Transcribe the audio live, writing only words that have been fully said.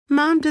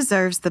Mom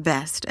deserves the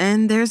best,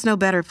 and there's no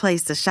better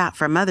place to shop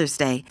for Mother's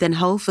Day than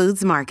Whole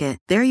Foods Market.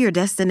 They're your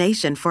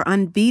destination for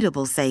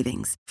unbeatable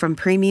savings, from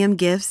premium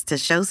gifts to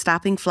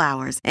show-stopping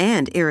flowers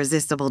and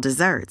irresistible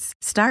desserts.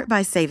 Start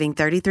by saving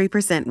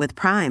 33% with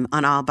Prime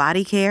on all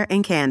body care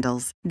and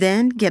candles.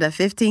 Then get a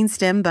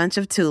 15-stem bunch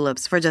of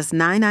tulips for just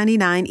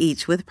 $9.99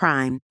 each with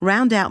Prime.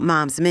 Round out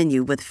Mom's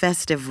menu with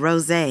festive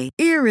rosé,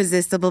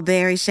 irresistible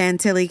berry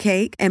chantilly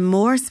cake, and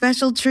more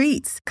special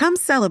treats. Come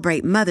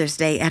celebrate Mother's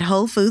Day at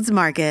Whole Foods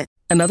Market.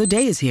 Another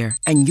day is here,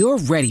 and you're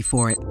ready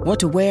for it. What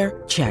to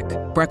wear? Check.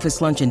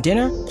 Breakfast, lunch, and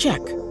dinner? Check.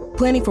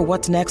 Planning for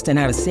what's next and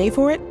how to save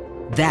for it?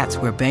 That's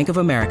where Bank of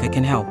America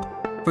can help.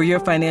 For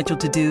your financial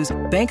to-dos,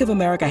 Bank of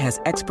America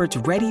has experts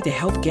ready to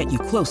help get you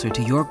closer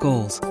to your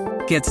goals.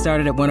 Get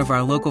started at one of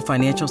our local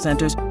financial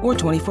centers or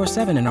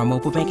 24/7 in our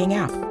mobile banking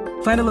app.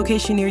 Find a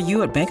location near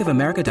you at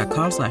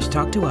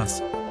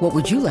bankofamerica.com/talktous. What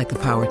would you like the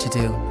power to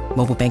do?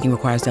 Mobile banking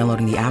requires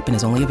downloading the app and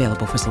is only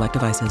available for select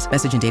devices.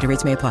 Message and data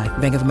rates may apply.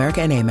 Bank of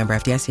America N.A., member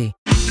FDIC.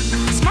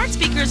 Smart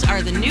speakers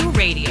are the new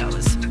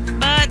radios,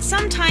 but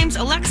sometimes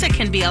Alexa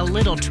can be a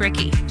little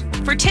tricky.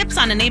 For tips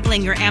on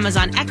enabling your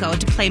Amazon Echo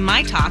to play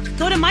My Talk,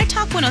 go to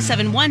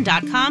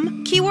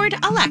mytalk1071.com, keyword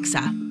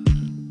Alexa.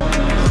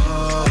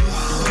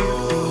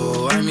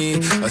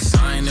 A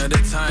sign of the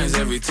times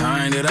every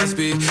time that I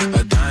speak.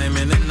 A dime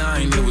and a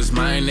nine, it was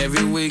mine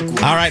every week.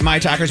 All right, My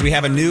Talkers, we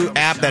have a new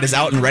app that is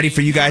out and ready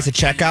for you guys to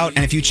check out.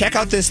 And if you check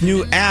out this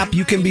new app,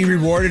 you can be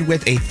rewarded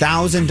with a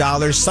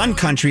 $1,000 Sun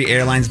Country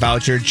Airlines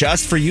voucher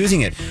just for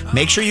using it.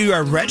 Make sure you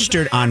are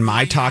registered on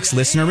My Talk's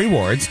Listener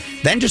Rewards.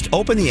 Then just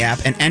open the app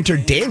and enter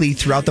daily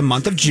throughout the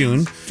month of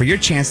June for your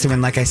chance to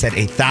win, like I said,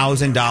 a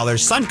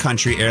 $1,000 Sun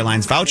Country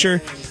Airlines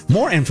voucher.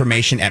 More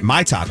information at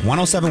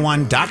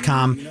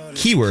mytalk1071.com,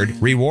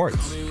 keyword rewards.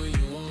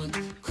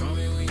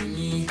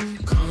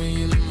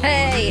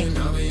 Hey,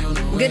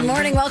 good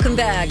morning. Welcome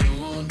back.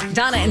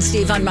 Donna and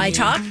Steve on My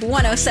Talk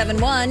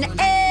 1071.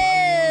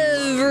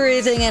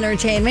 Everything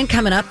Entertainment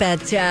coming up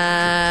at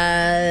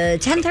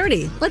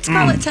 10:30. Let's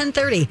call it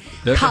 10:30.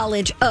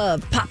 College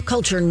of Pop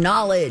Culture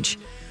Knowledge.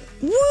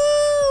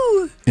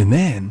 Woo! And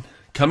then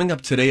coming up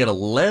today at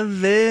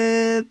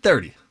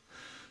 11:30.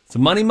 It's a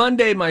Money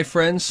Monday, my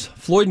friends.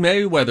 Floyd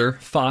Mayweather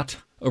fought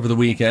over the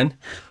weekend.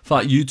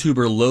 Fought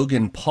YouTuber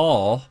Logan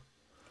Paul.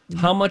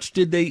 How much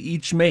did they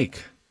each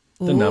make?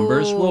 The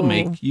numbers will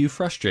make you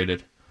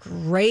frustrated.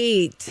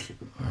 Great.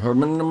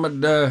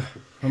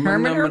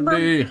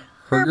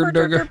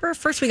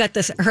 First, we got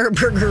this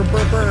Herberger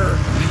Burger.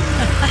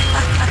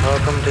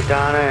 Welcome to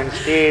Donna and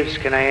Steve's.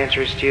 Can I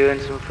interest you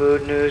in some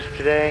food news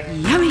today?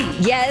 Yummy.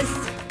 Yes.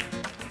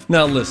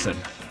 Now listen,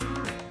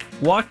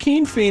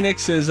 Joaquin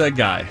Phoenix is a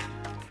guy,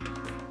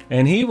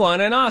 and he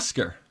won an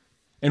Oscar.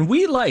 And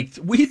we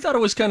thought it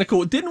was kind of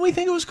cool. Didn't we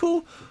think it was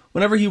cool?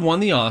 Whenever he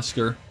won the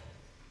Oscar,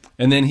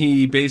 and then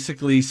he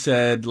basically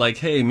said, like,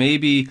 hey,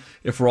 maybe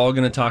if we're all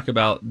going to talk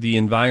about the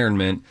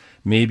environment,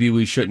 maybe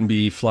we shouldn't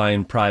be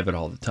flying private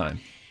all the time.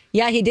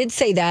 Yeah, he did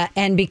say that.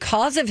 And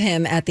because of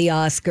him at the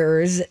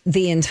Oscars,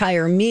 the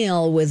entire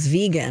meal was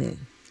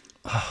vegan.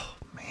 Oh,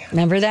 man.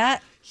 Remember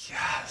that?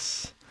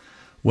 Yes.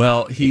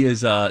 Well, he is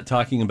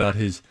talking about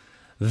his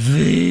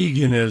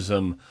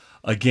veganism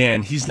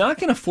again. He's not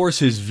going to force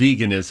his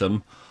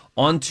veganism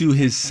onto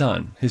his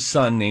son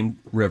named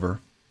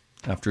River,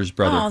 after his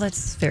brother. Oh,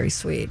 that's very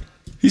sweet.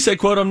 He said,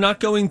 quote, I'm not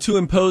going to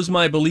impose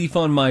my belief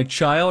on my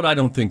child. I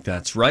don't think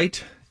that's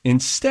right.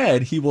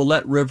 Instead, he will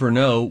let River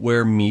know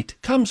where meat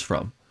comes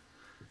from.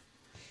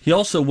 He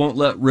also won't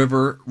let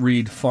River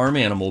read farm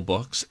animal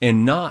books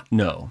and not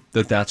know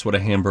that that's what a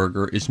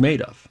hamburger is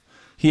made of.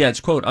 He adds,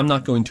 quote, I'm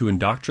not going to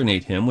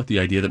indoctrinate him with the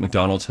idea that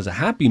McDonald's has a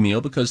Happy Meal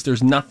because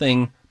there's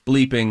nothing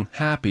bleeping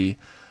happy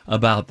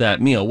about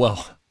that meal.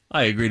 Well,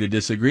 I agree to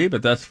disagree,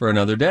 but that's for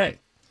another day.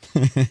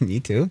 Me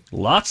too.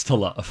 Lots to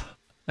love.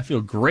 I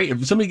feel great.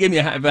 If somebody gave me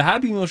if a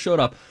Happy Meal showed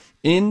up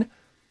in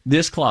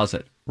this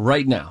closet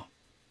right now,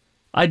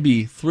 I'd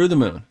be through the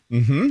moon.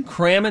 Mm-hmm.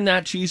 Cramming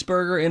that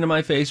cheeseburger into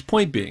my face.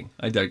 Point being,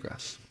 I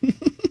digress.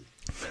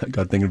 I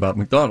got thinking about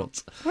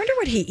McDonald's. I wonder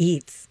what he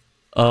eats.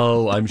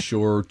 Oh, I'm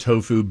sure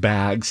tofu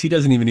bags. He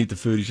doesn't even eat the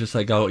food. He's just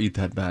like, oh, eat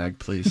that bag,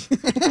 please.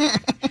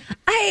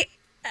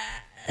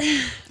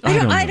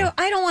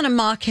 I don't want to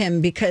mock him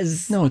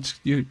because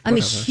I'm a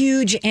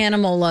huge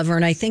animal lover,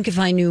 and I think if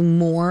I knew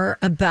more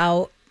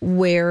about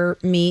where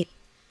meat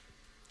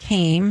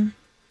came,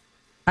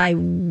 I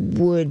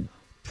would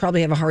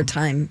probably have a hard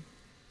time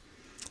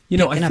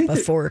picking up a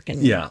fork. I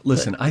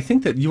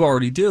think that you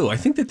already do. I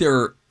think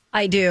that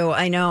I do,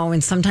 I know,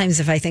 and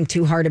sometimes if I think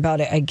too hard about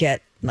it, I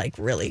get like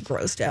really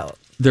grossed out.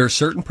 There are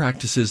certain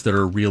practices that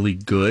are really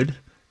good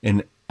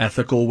and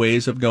ethical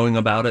ways of going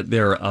about it.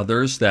 There are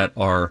others that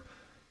are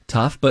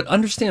tough, but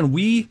understand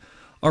we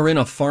are in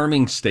a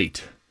farming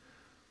state.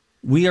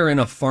 We are in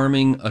a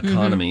farming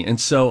economy. Mm-hmm.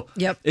 And so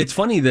It's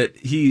funny that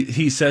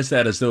he says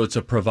that as though it's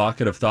a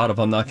provocative thought of,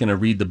 I'm not going to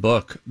read the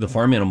book, the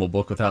farm animal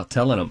book, without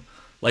telling him.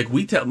 Like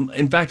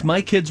in fact,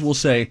 my kids will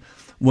say,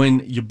 when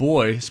your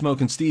boy,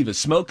 Smoking Steve, is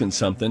smoking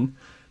something,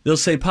 they'll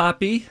say,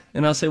 Poppy,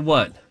 and I'll say,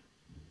 what?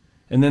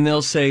 And then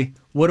they'll say,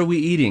 what are we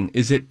eating?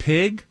 Is it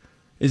pig?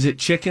 Is it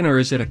chicken? Or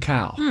is it a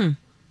cow?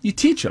 You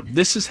teach them.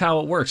 This is how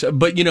it works.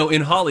 But,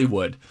 in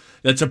Hollywood,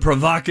 that's a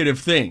provocative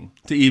thing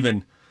to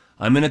even,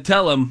 I'm going to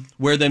tell them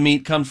where the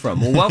meat comes from.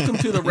 Well, welcome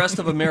to the rest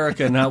of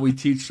America and how we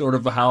teach sort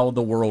of how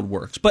the world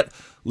works. But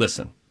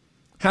listen,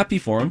 happy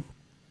for him.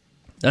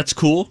 That's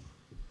cool.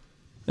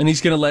 And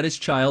he's going to let his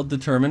child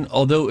determine.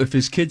 Although if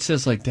his kid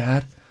says like,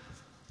 Dad,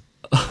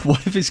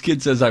 what if his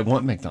kid says, I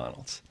want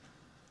McDonald's?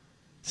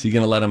 Is he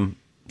going to let him,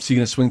 is he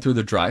going to swing through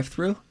the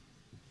drive-thru?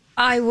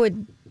 I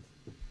would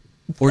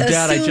or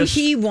Dad, assume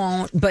he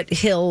won't, but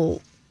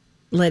he'll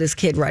let his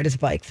kid ride his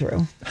bike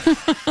through.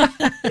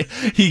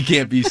 He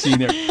can't be seen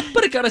there.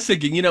 But it got us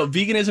thinking,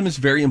 veganism is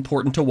very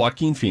important to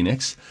Joaquin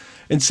Phoenix.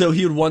 And so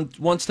he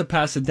wants to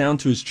pass it down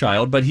to his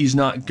child, but he's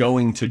not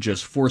going to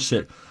just force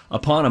it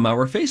upon him.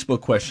 Our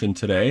Facebook question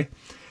today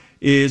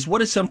is,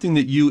 what is something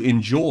that you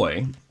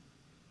enjoy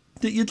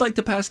that you'd like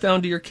to pass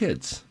down to your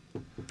kids?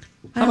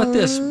 How about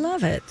this? I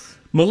love it.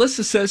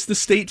 Melissa says the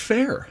state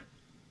fair.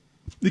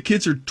 The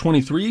kids are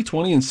 23,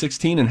 20, and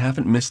 16 and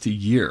haven't missed a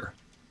year.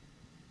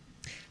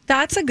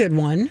 That's a good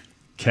one.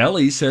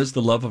 Kelly says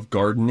the love of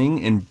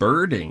gardening and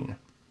birding.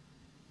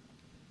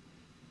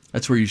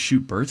 That's where you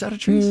shoot birds out of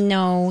trees?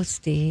 No,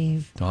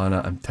 Steve.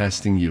 Donna, I'm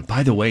testing you.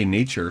 By the way,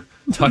 nature.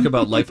 Talk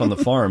about life on the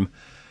farm.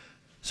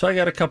 So I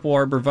got a couple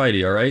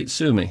arborvitae, all right?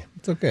 Sue me.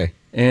 It's okay.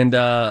 And,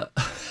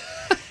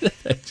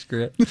 thanks,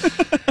 Grant.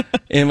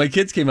 And my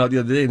kids came out the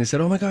other day and they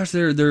said, oh my gosh,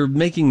 they're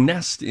making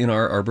nests in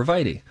our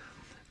arborvitae.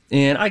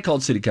 And I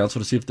called city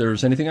council to see if there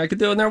was anything I could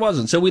do, and there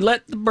wasn't. So we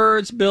let the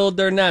birds build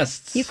their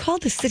nests. You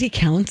called the city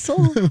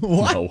council?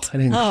 What? No, I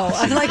didn't. Oh,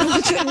 I'm like,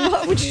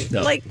 what would you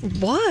No. like,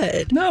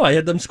 what? No, I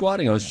had them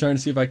squatting. I was trying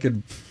to see if I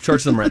could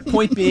charge them rent.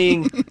 Point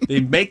being, they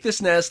make this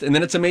nest, and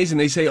then it's amazing.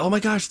 They say, oh my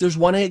gosh, there's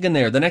 1 egg in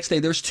there. The next day,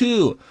 there's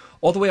 2,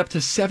 all the way up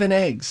to 7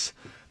 eggs.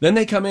 Then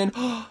they come in,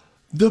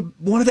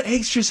 one of the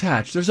eggs just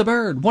hatched. There's a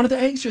bird. One of the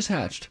eggs just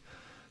hatched.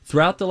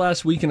 Throughout the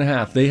last week and a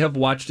half, they have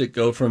watched it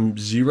go from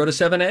 0 to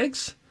 7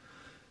 eggs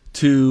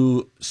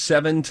to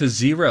 7 to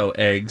 0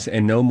 eggs,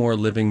 and no more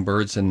living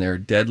birds in there.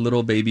 Dead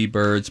little baby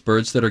birds,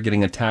 birds that are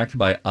getting attacked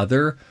by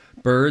other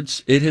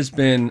birds. It has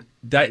been,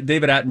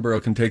 David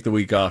Attenborough can take the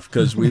week off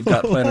because we've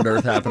got Planet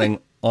Earth happening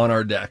on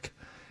our deck.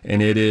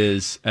 And it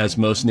is, as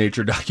most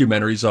nature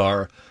documentaries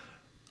are,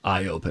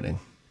 eye-opening.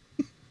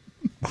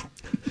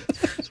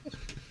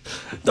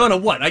 Donna,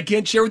 what? I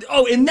can't share with you.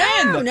 Oh, and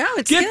then, no,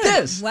 it's get good.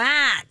 this.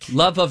 What?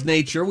 Love of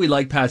nature. We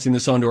like passing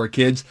this on to our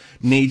kids.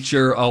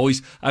 Nature, I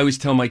always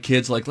tell my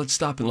kids, like, let's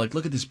stop and, like,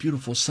 look at this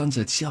beautiful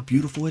sunset. See how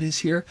beautiful it is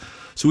here?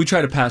 So we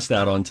try to pass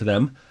that on to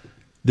them.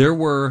 There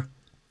were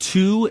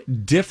 2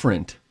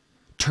 different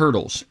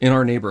turtles in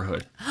our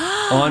neighborhood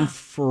on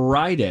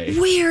Friday.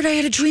 Weird. I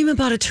had a dream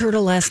about a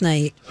turtle last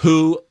night.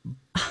 Who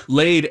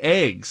laid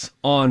eggs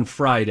on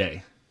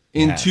Friday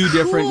in 2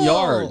 different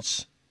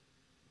yards.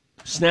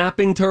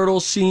 Snapping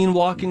turtles seen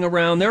walking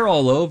around. They're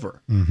all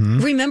over. Mm-hmm.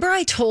 Remember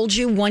I told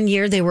you one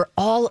year they were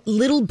all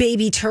little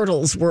baby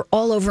turtles were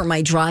all over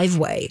my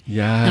driveway.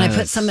 Yeah. And I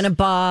put some in a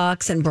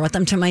box and brought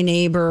them to my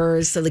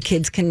neighbors so the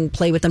kids can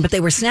play with them. But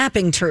they were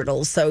snapping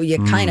turtles, so you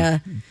kind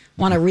of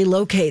want to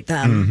relocate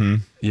them. Mm-hmm.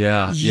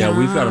 Yeah. Yeah,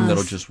 we've got them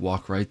that'll just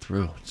walk right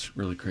through. It's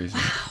really crazy.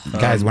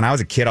 Guys, when I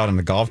was a kid out on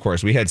the golf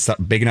course, we had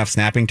big enough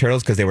snapping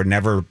turtles because they were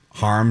never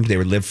harmed. They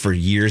would live for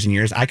years and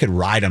years. I could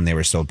ride them. They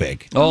were so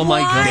big. Oh, my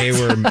God. They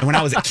were, when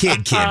I was a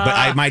kid,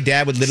 but my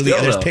dad would literally,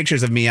 Still, there's though.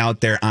 pictures of me out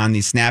there on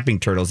these snapping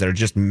turtles that are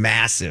just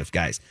massive,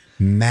 guys.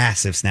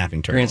 Massive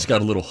snapping turtles. Grant's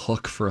got a little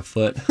hook for a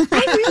foot.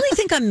 I really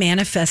think I'm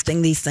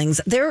manifesting these things.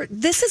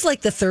 This is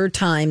like the 3rd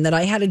time that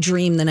I had a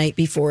dream the night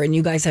before, and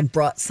you guys have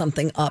brought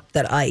something up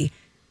that I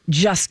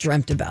just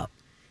dreamt about.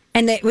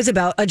 And it was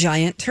about a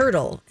giant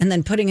turtle, and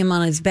then putting him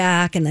on his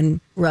back, and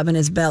then rubbing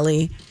his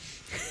belly.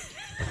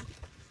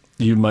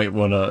 You might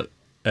want to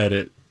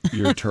edit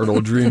your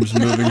turtle dreams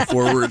moving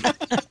forward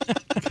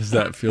because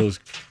that feels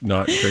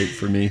not great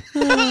for me.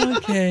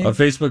 Okay. A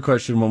Facebook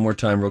question one more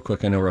time real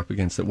quick. I know we're up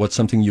against it. What's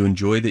something you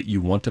enjoy that you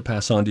want to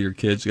pass on to your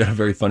kids? You got a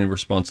very funny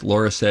response.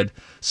 Laura said,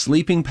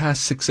 sleeping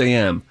past 6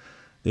 a.m.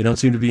 They don't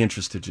seem to be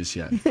interested just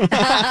yet. It's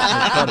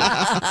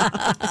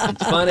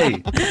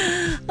funny.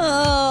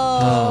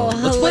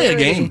 Let's play a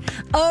game.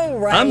 Oh,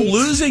 right. I'm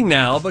losing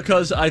now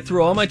because I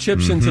threw all my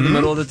chips into the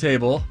middle of the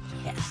table.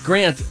 Yes.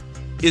 Grant,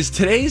 is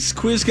today's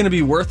quiz going to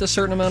be worth a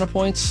certain amount of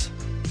points?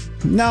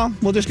 No,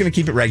 we're just going to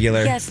keep it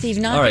regular. Yeah, Steve,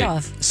 knock All right, it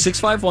off.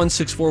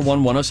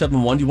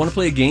 651-641-1071. Do you want to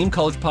play a game,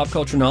 College Pop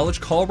Culture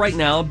Knowledge? Call right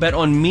now. Bet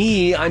on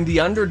me. I'm the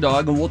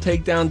underdog, and we'll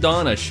take down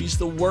Donna. She's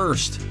the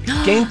worst.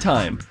 Game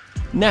time.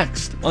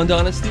 Next on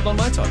Donna and Steve on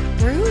My Talk.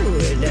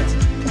 Rude.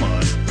 Come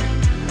on.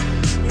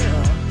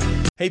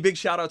 Hey, big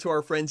shout out to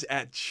our friends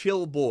at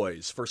Chill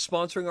Boys for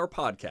sponsoring our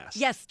podcast.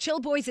 Yes,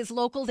 Chill Boys is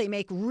local. They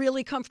make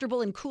really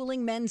comfortable and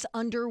cooling men's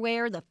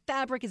underwear. The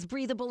fabric is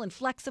breathable and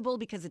flexible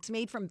because it's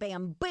made from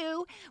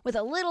bamboo with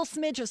a little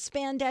smidge of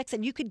spandex,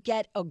 and you could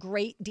get a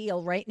great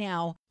deal right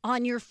now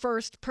on your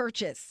first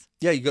purchase.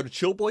 Yeah, you go to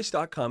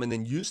chillboys.com and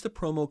then use the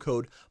promo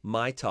code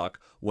MyTalk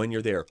when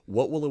you're there.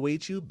 What will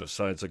await you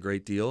besides a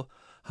great deal?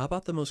 How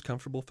about the most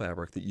comfortable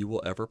fabric that you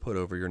will ever put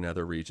over your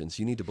nether regions?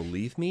 You need to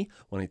believe me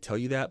when I tell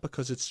you that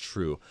because it's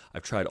true.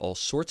 I've tried all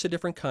sorts of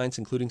different kinds,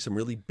 including some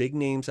really big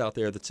names out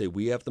there that say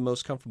we have the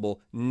most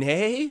comfortable.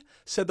 Nay,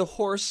 said the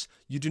horse,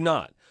 you do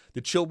not. The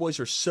Chill Boys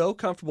are so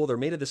comfortable. They're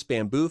made of this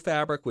bamboo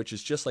fabric, which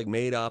is just like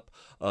made up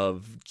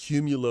of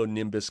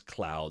cumulonimbus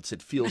clouds.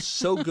 It feels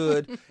so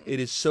good. It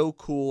is so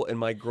cool. And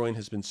my groin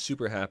has been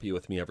super happy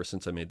with me ever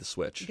since I made the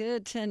switch.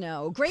 Good to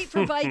know. Great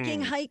for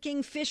biking,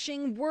 hiking,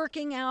 fishing,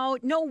 working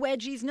out. No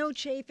wedgies, no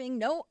chafing,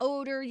 no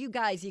odor. You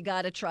guys, you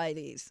got to try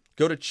these.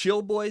 Go to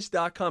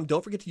chillboys.com.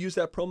 Don't forget to use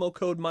that promo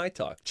code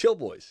MyTalk. Chill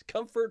Boys,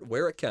 comfort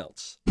where it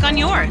counts. On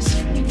yours.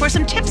 For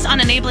some tips on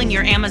enabling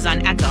your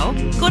Amazon Echo,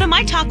 go to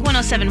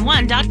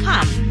mytalk1071.com.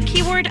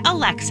 Keyword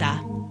Alexa.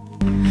 The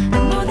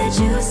more that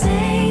you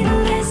say, the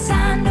less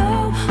I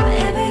know.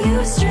 Wherever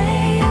you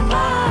stray, I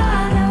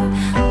follow.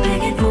 I'm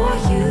begging for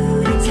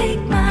you to take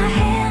my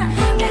hand,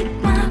 wreck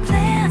my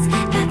plans.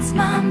 That's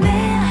my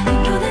man. You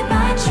know that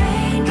my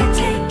train could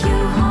take you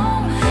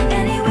home.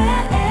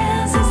 Anywhere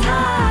else is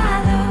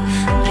hollow.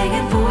 I'm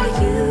begging for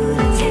you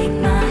to take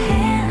my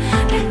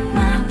hand, wreck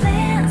my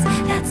plans.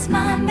 That's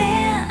my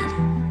man.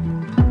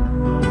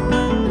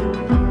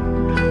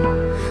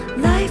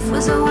 Life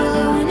was a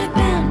willow and it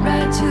bent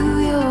right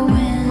to your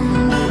window.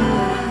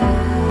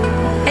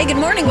 Hey, good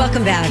morning.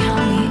 Welcome back.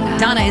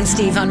 Donna and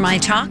Steve on My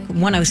Talk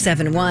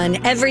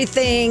 107.1.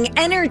 Everything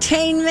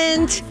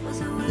Entertainment.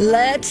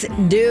 Let's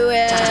do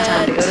it.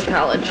 Time to go to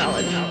college.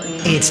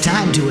 It's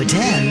time to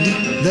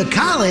attend the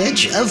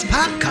College of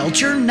Pop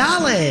Culture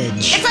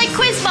Knowledge. It's like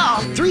quiz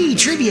ball. 3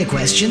 trivia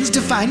questions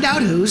to find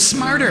out who's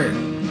smarter.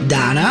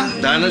 Donna?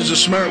 Donna's a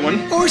smart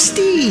one. Or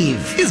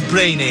Steve? His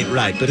brain ain't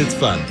right, but it's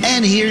fun.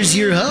 And here's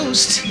your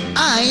host.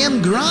 I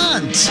am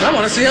Grant. I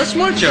want to see how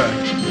smart you are.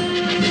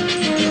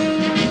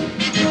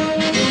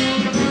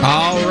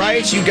 All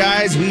right, you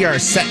guys, we are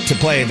set to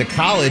play the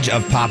College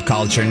of Pop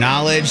Culture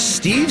Knowledge.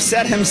 Steve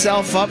set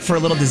himself up for a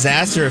little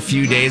disaster a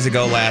few days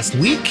ago last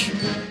week.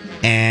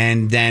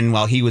 And then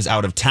while he was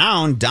out of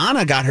town,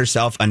 Donna got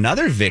herself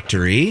another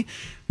victory,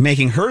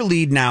 making her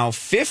lead now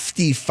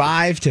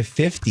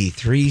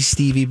 55-53.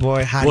 Stevie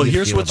boy, how do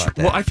you feel about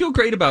that? Well, I feel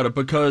great about it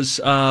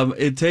because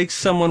it takes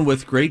someone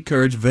with great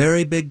courage,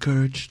 very big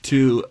courage,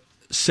 to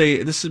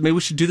say this is maybe we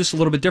should do this a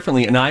little bit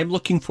differently. And I'm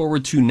looking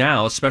forward to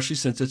now, especially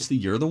since it's the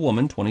year of the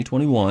woman,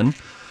 2021,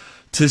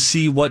 to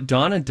see what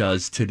Donna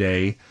does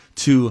today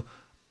to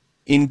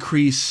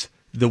increase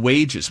the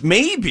wages.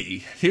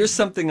 Maybe here's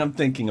something I'm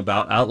thinking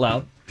about out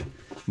loud.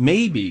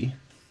 Maybe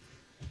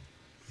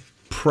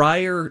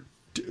prior,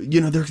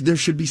 there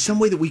should be some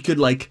way that we could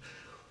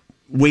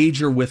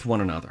wager with one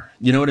another.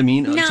 You know what I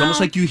mean? No. It's almost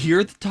like you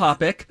hear the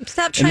topic.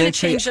 Stop trying to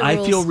change the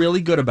rules. I feel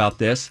really good about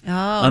this. Oh,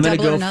 I'm going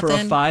to go for a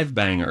nothing.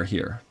 5-banger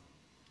here.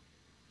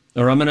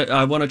 Or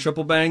I want to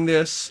triple bang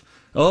this.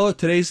 Oh,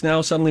 today's now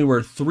suddenly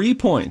worth 3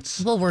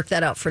 points. We'll work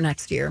that out for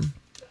next year.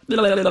 Start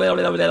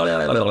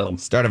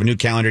of a new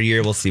calendar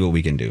year. We'll see what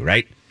we can do,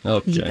 right?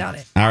 Okay. You got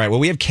it. All right. Well,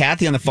 we have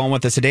Kathy on the phone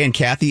with us today, and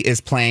Kathy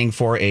is playing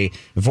for a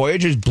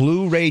Voyagers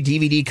Blu-ray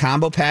DVD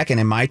combo pack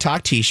and a My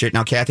Talk t-shirt.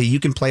 Now, Kathy, you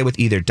can play with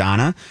either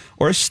Donna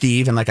or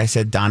Steve. And like I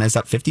said, Donna's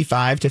up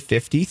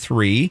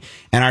 55-53.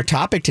 And our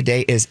topic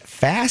today is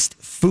fast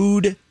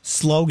food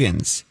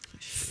slogans.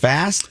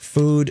 Fast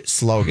food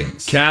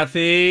slogans.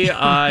 Kathy,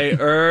 I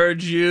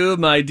urge you,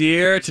 my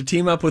dear, to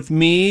team up with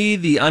me,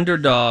 the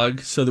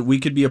underdog, so that we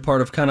could be a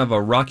part of kind of a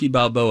Rocky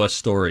Balboa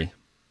story.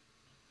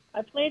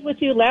 I played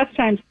with you last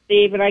time,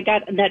 Steve, and I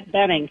got net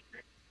betting.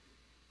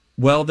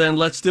 Well, then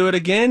let's do it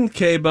again,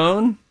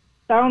 K-Bone.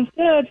 Sounds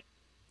good.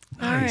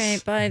 All right,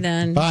 bye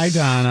then. Bye,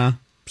 Donna.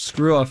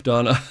 Screw off,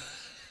 Donna.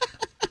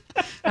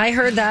 I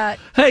heard that.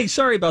 Hey,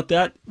 sorry about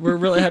that. We're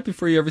really happy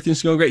for you.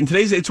 Everything's going great. And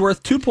today's it's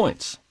worth 2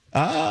 points.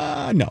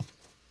 No.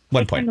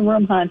 1 point. In the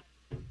room, hon.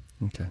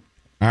 Okay.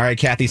 All right,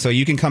 Kathy, so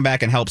you can come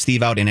back and help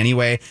Steve out in any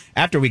way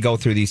after we go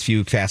through these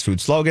few fast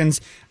food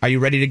slogans. Are you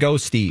ready to go,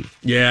 Steve?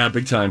 Yeah,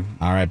 big time.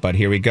 All right, bud,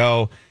 here we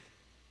go.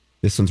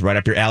 This one's right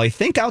up your alley.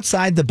 Think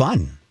outside the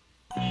bun.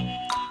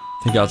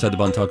 Think outside the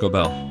bun, Taco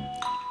Bell.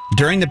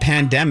 During the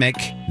pandemic,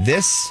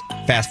 this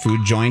fast food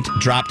joint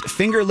dropped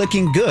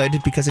finger-licking good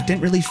because it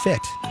didn't really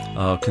fit.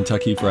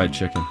 Kentucky Fried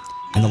Chicken.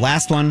 And the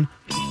last one,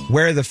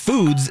 where the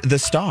food's the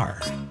star.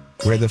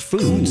 Where the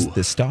food's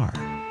the star.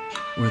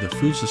 Where the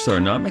food's the star.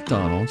 Not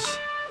McDonald's,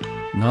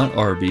 not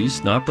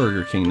Arby's, not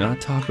Burger King,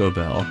 not Taco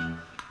Bell. I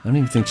don't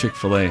even think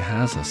Chick-fil-A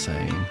has a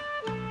saying.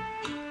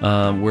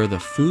 Where the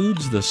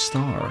food's the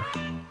star.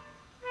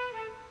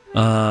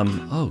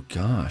 Oh,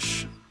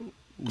 gosh.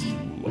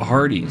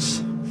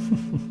 Hardee's.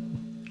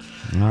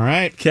 All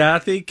right.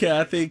 Kathy,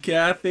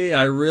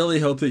 I really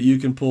hope that you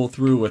can pull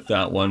through with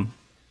that one.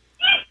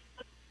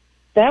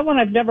 That one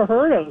I've never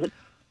heard of. It's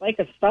like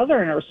a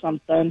Southern or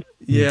something.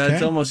 Yeah, Okay.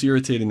 it's almost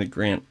irritating that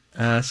Grant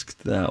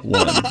asked that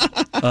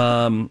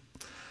one.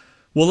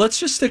 Well, let's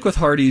just stick with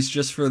Hardee's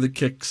just for the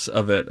kicks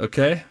of it,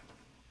 okay?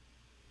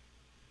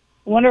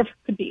 I wonder if it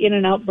could be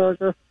In-N-Out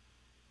Burger.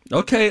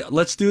 Okay,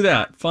 let's do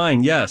that.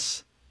 Fine,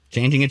 yes.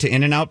 Changing it to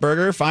In-N-Out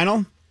Burger,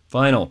 final?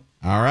 Final.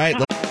 All right.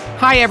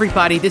 Hi,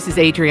 everybody. This is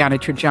Adriana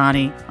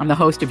Trajani. I'm the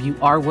host of You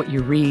Are What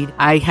You Read.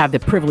 I have the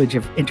privilege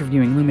of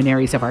interviewing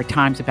luminaries of our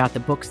times about the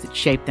books that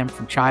shaped them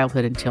from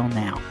childhood until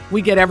now.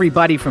 We get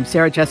everybody from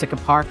Sarah Jessica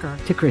Parker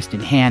to Kristen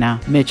Hanna,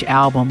 Mitch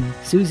Albom,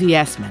 Susie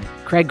Essman,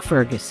 Craig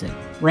Ferguson,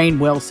 Rainn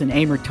Wilson,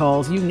 Amor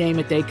Tolls, you name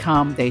it, they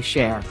come, they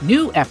share.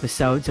 New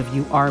episodes of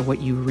You Are What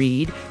You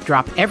Read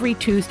drop every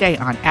Tuesday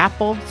on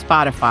Apple,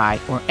 Spotify,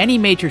 or any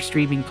major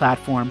streaming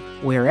platform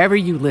wherever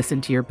you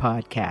listen to your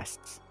podcasts.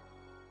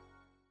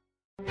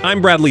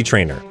 I'm Bradley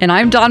Trainer. And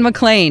I'm Don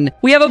McClain.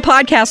 We have a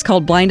podcast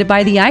called Blinded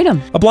by the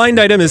Item. A blind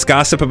item is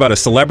gossip about a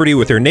celebrity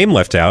with their name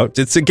left out.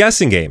 It's a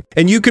guessing game,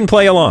 and you can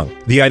play along.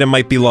 The item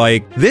might be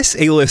like, this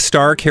A-list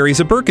star carries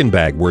a Birkin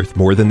bag worth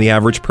more than the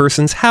average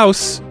person's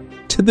house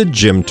to the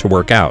gym to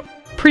work out.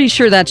 Pretty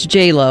sure that's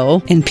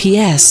J-Lo. And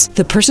P.S.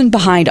 the person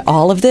behind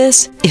all of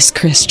this is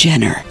Kris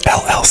Jenner,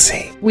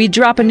 LLC. We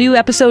drop a new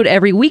episode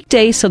every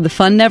weekday so the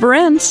fun never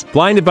ends.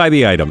 Blinded by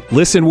the Item.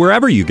 Listen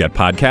wherever you get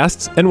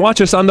podcasts and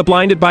watch us on the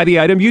Blinded by the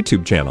Item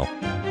YouTube channel.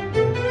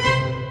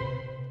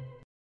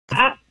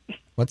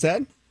 What's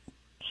that?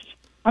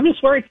 I'm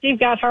just worried Steve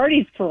got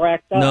Hardee's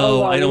correct.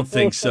 No, I don't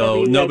think both so.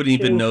 said he Nobody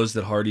went even to- knows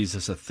that Hardee's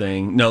is a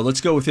thing. No, let's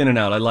go with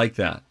In-N-Out. I like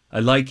that. I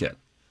like it.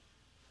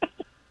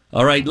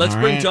 All right, let's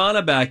All bring right.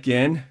 Donna back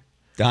in.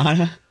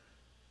 Donna,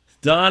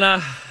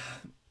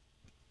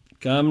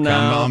 come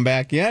now. come on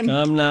back in.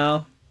 Come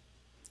now.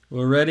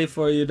 We're ready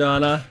for you,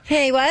 Donna.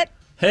 Hey, what?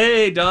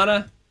 Hey,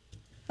 Donna.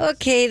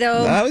 Okay,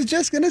 though. I was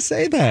just going to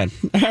say that.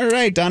 All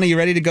right, Donna, you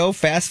ready to go?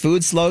 Fast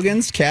food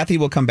slogans. Kathy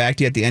will come back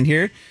to you at the end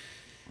here.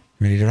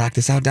 Ready to rock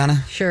this out,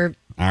 Donna? Sure.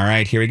 All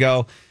right, here we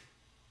go.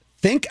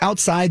 Think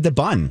outside the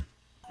bun.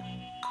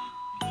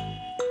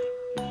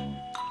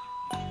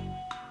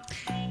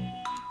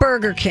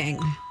 Burger King.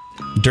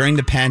 During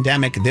the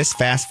pandemic, this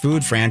fast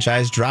food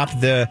franchise dropped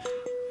the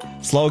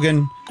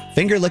slogan,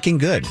 finger licking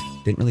good.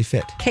 Didn't really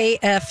fit.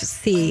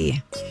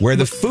 KFC. Where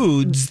the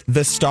food's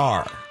the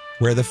star.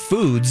 Where the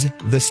food's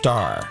the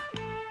star.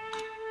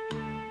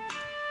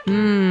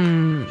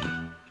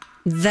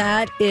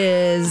 That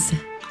is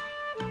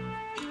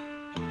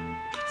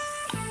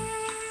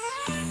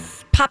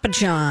Papa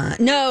John.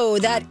 No,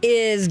 that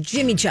is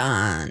Jimmy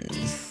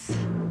John's.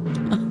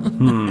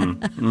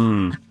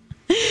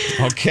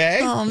 Okay.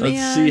 Oh, man.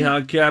 Let's see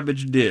how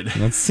Cabbage did.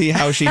 Let's see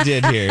how she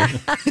did here.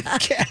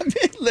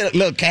 Cabbage,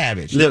 little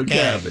cabbage. Little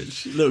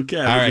cabbage. Little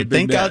cabbage. All a right,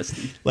 big think out.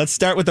 nasty. Let's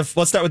start with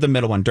the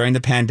middle one. During the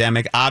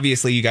pandemic,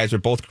 obviously, you guys were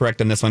both correct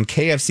on this one.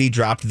 KFC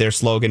dropped their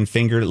slogan,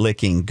 "Finger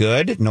licking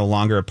good," no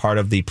longer a part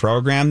of the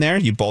program. There,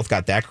 you both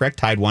got that correct.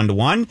 Tied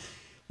 1-1.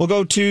 We'll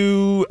go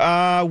to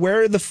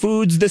where the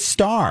food's the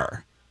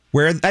star.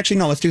 Actually,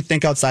 no. Let's do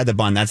think outside the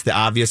bun. That's the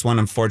obvious one.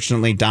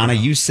 Unfortunately, Donna,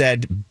 you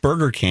said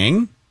Burger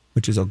King,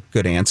 which is a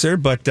good answer,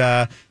 but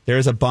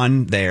there's a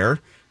bun there.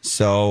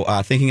 So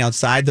thinking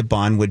outside the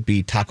bun would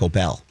be Taco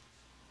Bell.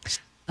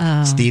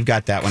 Steve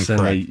got that one So,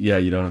 correct. yeah,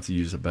 you don't have to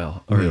use a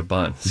bell or a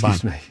bun.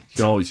 Excuse me. You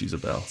can always use a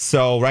bell.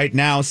 So right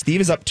now,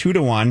 Steve is up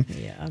 2-1.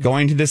 Yeah.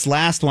 Going to this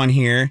last one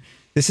here.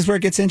 This is where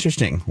it gets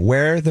interesting.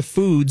 Where the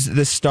food's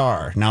the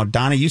star. Now,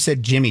 Donna, you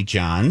said Jimmy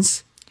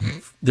John's.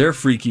 They're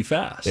freaky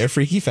fast. They're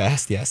freaky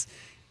fast, yes.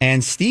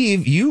 And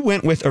Steve,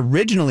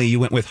 originally you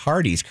went with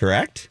Hardee's,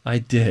 correct? I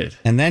did.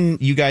 And then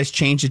you guys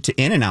changed it to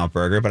In-N-Out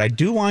Burger, but I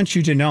do want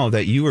you to know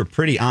that you were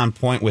pretty on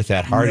point with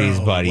that Hardee's,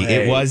 No buddy.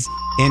 way. It was,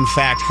 in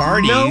fact,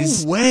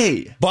 Hardee's. No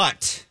way.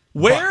 But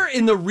Where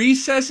in the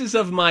recesses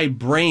of my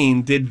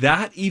brain did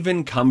that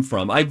even come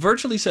from? I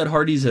virtually said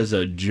Hardee's as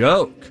a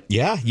joke.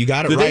 Yeah, you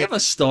got it Do right. they have a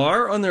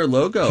star on their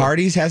logo?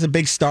 Hardee's has a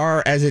big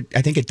star I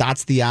think it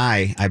dots the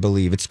I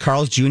believe. It's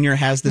Carl's Jr.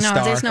 has the No,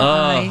 star. there's no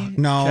I.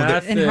 No,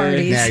 Kathy. in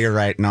Hardee's. yeah, you're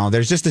right. No,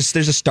 there's just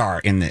there's a star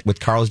in it with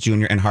Carl's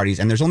Jr. and Hardee's,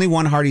 and there's only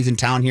one Hardee's in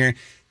town here.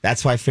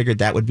 That's why I figured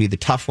that would be the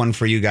tough one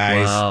for you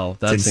guys. Wow, It's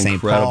that's in St.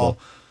 incredible. Paul.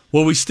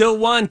 Well, we still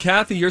won,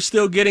 Kathy. You're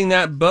still getting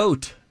that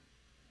boat.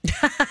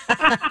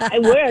 I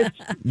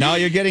wish. No,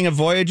 you're getting a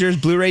Voyagers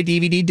Blu-ray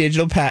DVD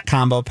digital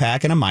combo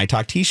pack and a My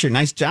Talk T-shirt.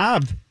 Nice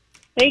job.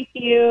 Thank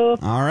you.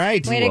 All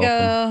right. Way to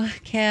go,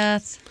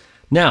 Kath.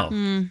 Now,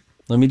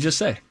 let me just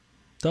say,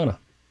 Donna,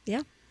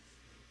 Yeah.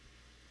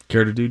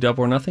 care to do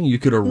double or nothing? You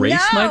could erase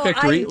No, my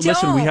victory. I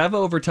Listen, we don't. have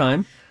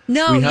overtime.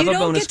 No, we have you a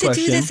don't bonus get to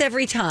question. do this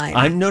every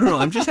time. No.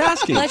 I'm just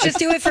asking. Let's just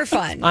do it for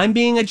fun. I'm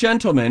being a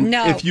gentleman.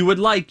 No. If you would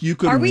like, you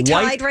could. Are we wipe-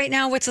 tied right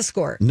now? What's the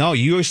score? No,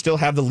 you still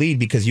have the lead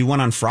because you won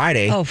on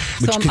Friday. Oh,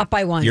 so I'm up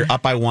by one. You're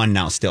up by one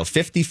now still.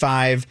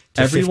 55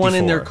 to Everyone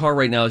in their 54. car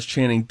right now is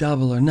chanting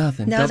double or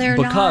nothing. No, double, they're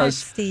not, because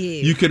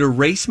Steve. you could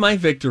erase my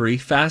victory,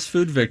 fast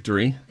food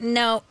victory.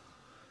 No.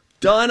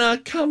 Donna,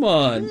 come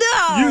on.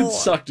 No. You'd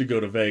suck to go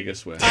to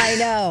Vegas with. I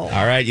know.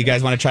 All right, you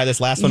guys want to try this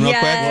last one real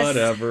quick? Yes.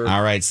 Whatever.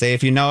 All right, say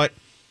if you know it.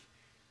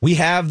 We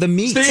have the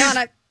meat.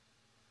 Donna.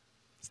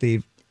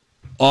 Steve.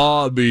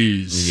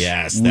 Arby's.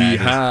 Yes, we that is-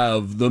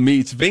 have the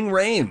meats. Ving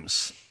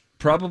Rhames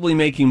probably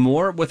making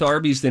more with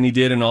Arby's than he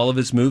did in all of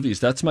his movies.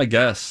 That's my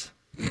guess.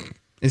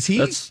 Is he?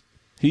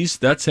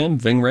 That's him,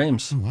 Ving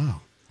Rhames. Oh,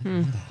 wow.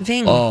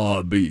 Ving.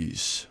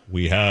 Arby's.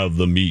 We have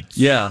the meat.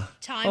 Yeah.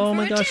 Time Oh for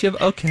my a gosh, tip. you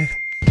have okay.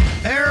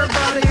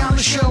 Everybody on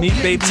the show Meat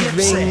getting baby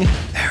tipsy. Ving.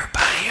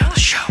 Everybody on the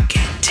show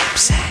getting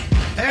tipsy.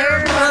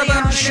 Everybody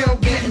on the show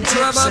getting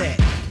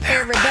tipsy.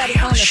 Everybody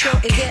on the show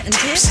is getting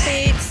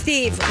tipsy.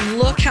 Steve,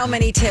 look how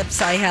many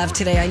tips I have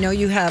today. I know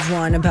you have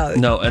one about.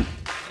 No, and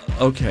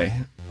okay.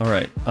 All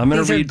right. I'm going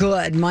These to are read.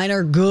 good. Mine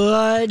are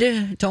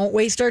good. Don't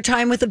waste our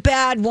time with a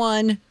bad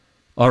one.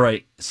 All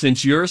right.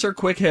 Since yours are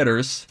quick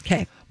hitters,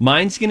 Okay.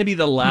 mine's going to be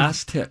the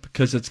last tip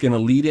because it's going to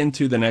lead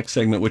into the next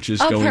segment, which is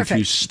going to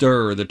perfect.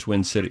 stir the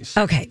Twin Cities.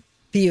 Okay.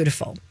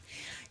 Beautiful.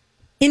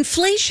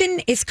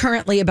 Inflation is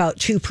currently about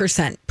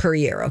 2% per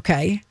year.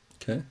 Okay.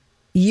 Okay.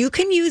 You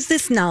can use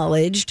this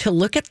knowledge to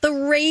look at the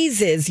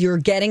raises you're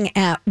getting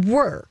at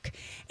work.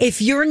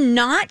 If you're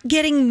not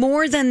getting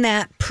more than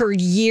that per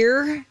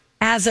year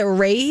as a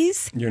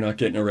raise, You're not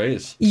getting a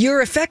raise.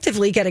 you're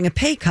effectively getting a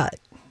pay cut.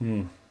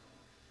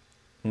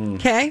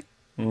 Okay?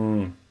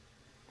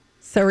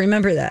 So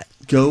remember that.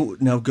 Go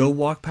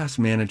walk past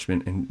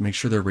management and make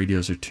sure their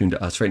radios are tuned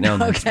to us right now.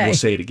 And Okay. We'll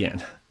say it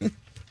again.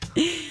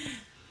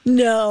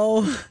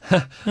 No.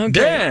 Okay.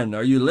 Dan,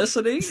 are you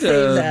listening Save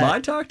to that. my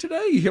talk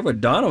today? You hear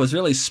what Donna was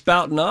really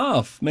spouting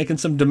off, making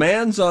some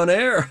demands on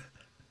air.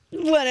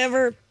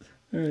 Whatever.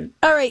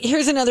 All right,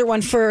 here's another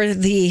one for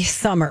the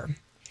summer.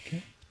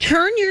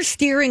 Turn your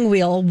steering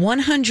wheel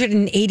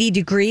 180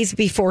 degrees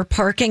before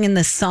parking in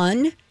the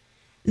sun.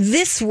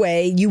 This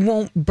way, you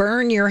won't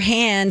burn your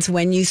hands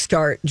when you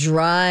start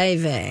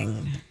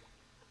driving.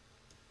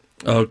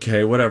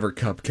 Okay, whatever,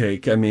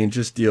 Cupcake. I mean,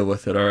 just deal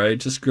with it, all right?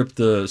 Just grip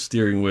the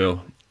steering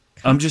wheel.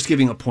 I'm just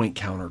giving a point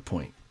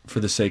counterpoint for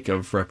the sake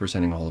of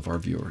representing all of our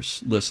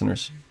viewers,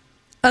 listeners.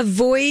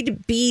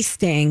 Avoid bee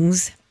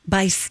stings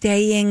by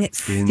staying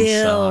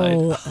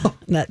still.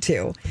 That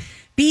too.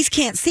 Bees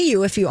can't see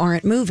you if you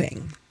aren't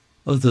moving.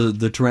 Oh, the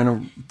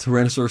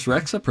Tyrannosaurus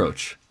Rex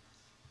approach.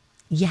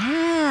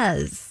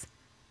 Yes.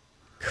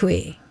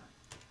 Kui.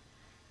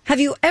 Have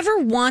you ever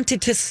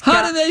wanted to stop?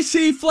 How do they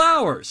see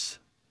flowers?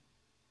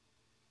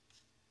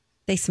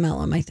 They smell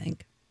them, I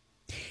think.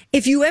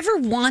 If you ever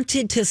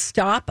wanted to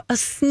stop a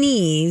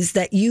sneeze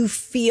that you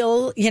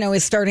feel,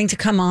 is starting to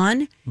come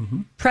on,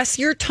 press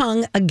your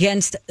tongue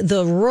against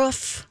the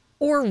roof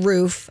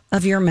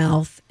of your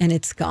mouth and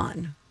it's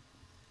gone.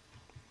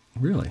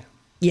 Really?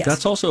 Yes.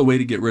 That's also a way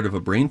to get rid of a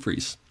brain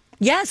freeze.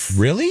 Yes.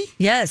 Really?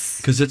 Yes.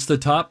 Because it's the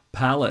top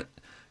palate.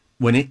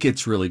 When it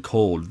gets really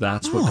cold,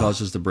 that's what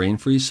causes the brain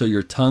freeze. So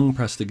your tongue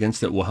pressed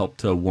against it will help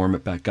to warm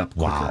it back up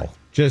quicker. Wow.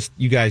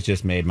 You guys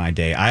just made my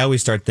day. I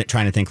always start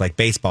trying to think like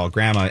baseball,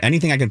 grandma,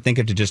 anything I can think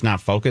of to just not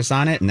focus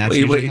on it. And that's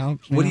usually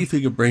helps. What do you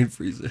think a brain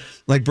freeze is?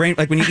 Like when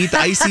you eat the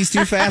ices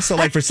too fast. So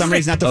like for some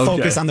reason not to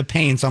focus on the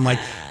pain. So I'm like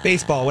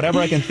baseball, whatever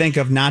I can think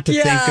of not to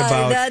think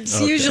about. That's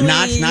usually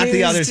not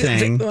the other used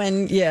thing.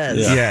 When yes.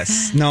 Yeah.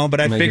 Yes. No, but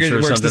I Making figured sure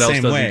it works the something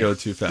else same way. doesn't go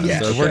too fast.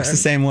 Yeah, it works the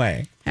same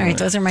way. All right,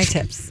 those are my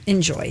tips.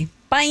 Enjoy.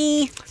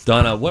 Bye.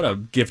 Donna, what a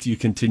gift you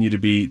continue to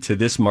be to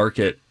this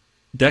market.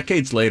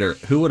 Decades later,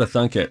 who would have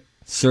thunk it?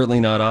 Certainly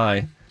not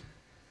I.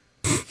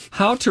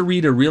 How to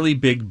read a really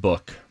big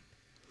book.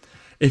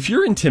 If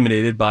you're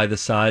intimidated by the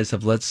size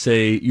of, let's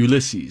say,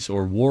 Ulysses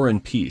or War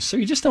and Peace, or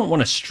you just don't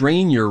want to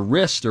strain your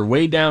wrist or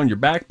weigh down your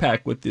backpack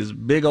with this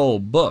big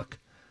old book,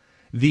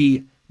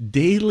 the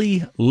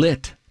Daily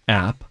Lit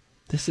app,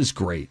 this is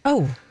great.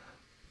 Oh.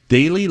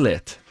 Daily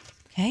Lit.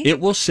 Okay. It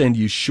will send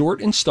you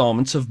short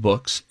installments of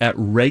books at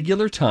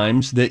regular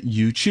times that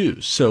you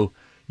choose. So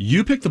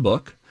you pick the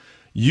book,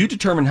 you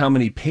determine how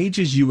many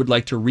pages you would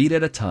like to read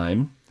at a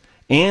time,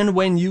 and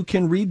when you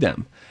can read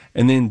them.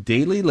 And then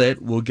Daily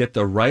Lit will get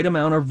the right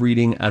amount of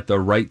reading at the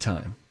right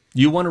time.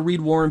 You want to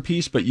read War and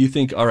Peace, but you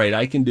think, all right,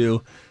 I can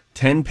do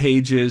 10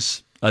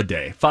 pages a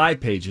day, 5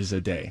 pages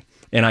a day.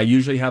 And I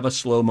usually have a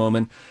slow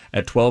moment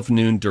at 12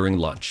 noon during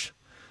lunch.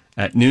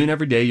 At noon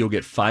every day, you'll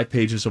get 5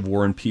 pages of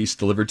War and Peace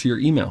delivered to your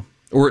email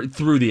or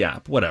through the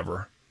app,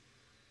 whatever.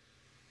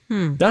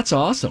 That's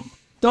awesome.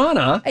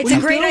 Donna, It's what a are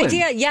you great doing?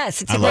 idea.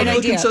 Yes, it's a Why are great you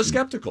looking idea. so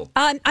skeptical?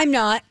 I'm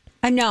not.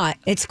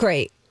 It's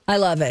great. I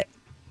love it.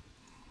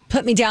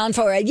 Put me down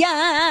for it.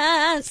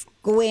 Yes.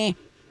 Gwen.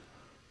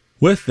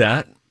 With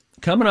that,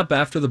 coming up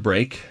after the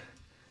break,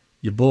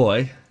 your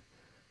boy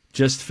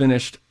just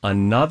finished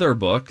another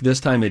book. This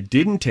time it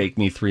didn't take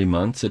me 3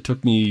 months. It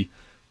took me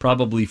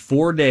probably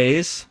 4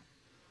 days.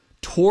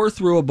 Tore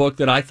through a book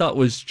that I thought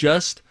was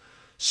just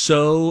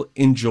so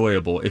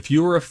enjoyable. If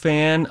you were a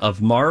fan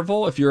of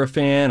Marvel, if you're a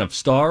fan of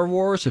Star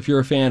Wars, if you're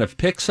a fan of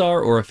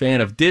Pixar or a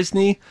fan of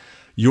Disney,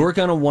 You're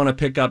going to want to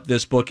pick up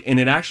this book, and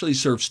it actually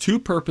serves two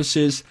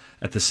purposes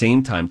at the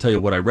same time. Tell you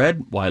what I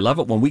read, why I love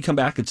it. When we come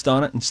back, it's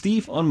Donna and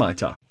Steve on My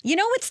Talk. You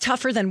know what's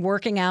tougher than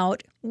working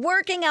out?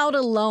 Working out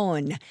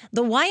alone.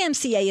 The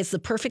YMCA is the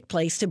perfect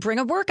place to bring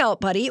a workout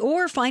buddy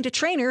or find a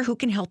trainer who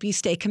can help you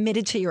stay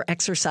committed to your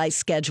exercise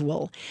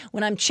schedule.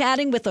 When I'm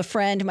chatting with a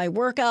friend, my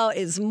workout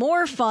is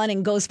more fun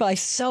and goes by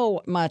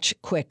so much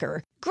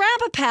quicker. Grab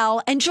a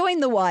pal and join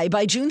the Y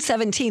by June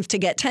 17th to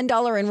get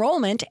 $10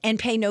 enrollment and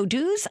pay no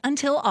dues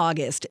until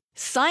August.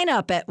 Sign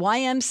up at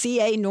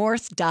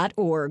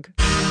ymcanorth.org.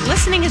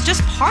 Listening is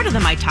just part of the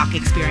My Talk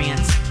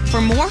experience.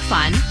 For more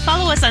fun,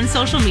 follow us on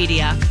social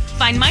media.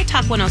 Find My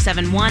Talk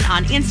 1071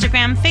 on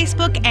Instagram,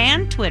 Facebook,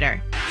 and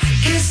Twitter.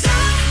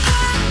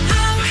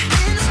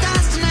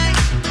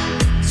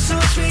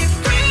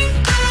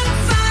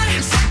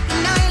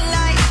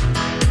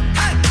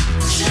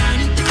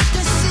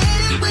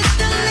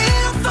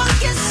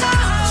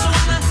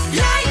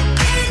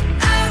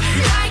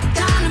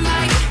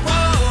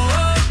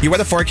 Your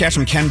weather forecast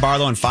from Ken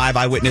Barlow and 5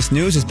 Eyewitness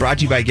News is brought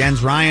to you by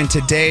Gens Ryan.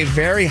 Today,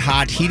 very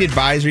hot heat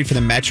advisory for the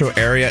metro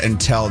area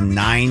until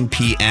 9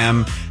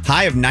 p.m.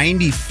 High of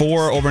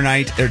 94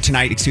 overnight, or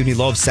tonight, excuse me,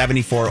 low of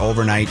 74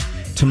 overnight.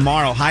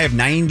 Tomorrow, high of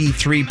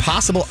 93,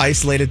 possible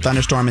isolated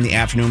thunderstorm in the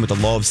afternoon with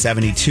a low of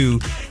 72.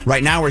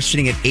 Right now, we're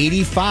sitting at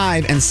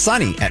 85 and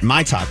sunny at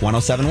My Talk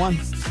 1071.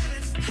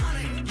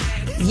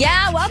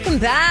 Yeah, welcome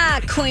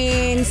back,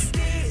 Queens.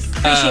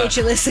 Appreciate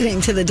you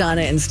listening to the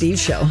Donna and Steve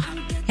show.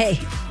 Hey.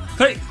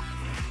 Hey.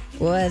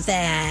 What's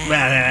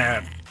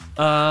that?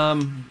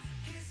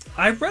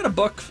 I read a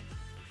book.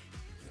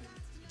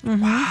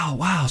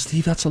 Wow,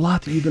 Steve, that's a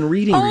lot that you've been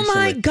reading Oh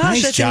recently. my gosh,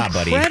 Nice that's job,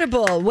 buddy.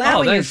 incredible.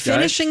 Wow, and you're thanks, guys.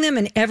 finishing them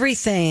and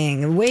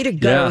everything. Way to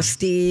go, Yeah.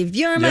 Steve.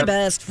 You're my Yep.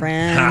 best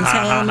friend.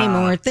 Tell me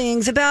more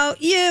things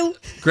about you.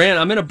 Grant,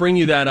 I'm going to bring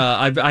you that.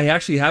 I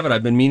actually have it.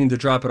 I've been meaning to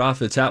drop it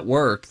off. It's at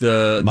work.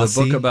 The Must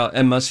book See? about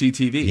Must See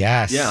TV.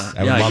 Yes, Yeah,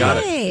 I would I love got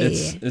it.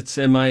 it. It's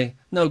in my.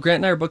 No, Grant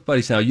and I are book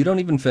buddies now. You don't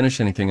even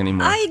finish anything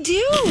anymore. I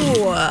do.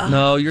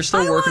 No, you're still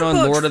I working want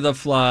on books. Lord of the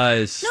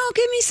Flies. No,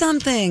 give me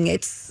something. Yeah,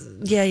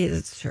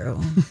 that's true.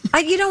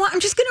 You know what?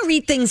 I'm just going to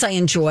read things I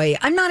enjoy.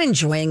 I'm not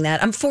enjoying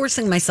that. I'm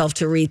forcing myself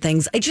to read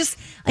things. I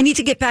need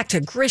to get back to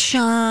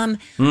Grisham,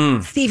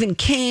 Stephen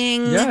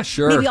King. Yeah,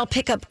 sure. Maybe I'll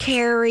pick up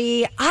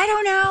Carrie. I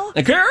don't know.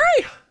 And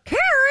Carrie?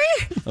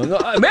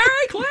 Carrie?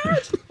 Mary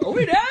Clarence? Are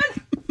we dead?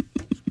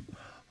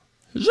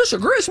 Is this a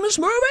Christmas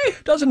movie?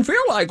 Doesn't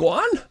feel like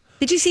one.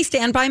 Did you see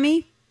Stand By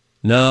Me?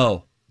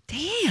 No.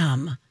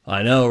 Damn.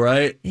 I know,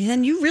 right?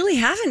 Then you really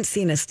haven't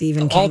seen a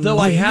Stephen King Although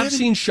I movie. have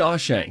seen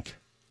Shawshank.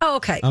 Oh,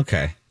 okay.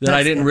 Okay. That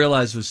I didn't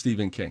realize was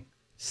Stephen King.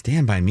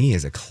 Stand By Me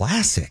is a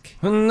classic.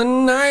 In the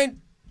night.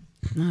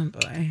 Oh,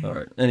 boy. All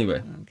right.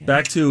 Anyway,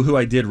 back to who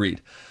I did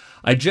read.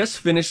 I just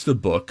finished the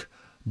book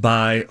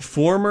by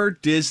former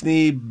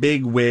Disney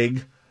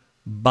bigwig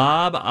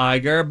Bob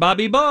Iger,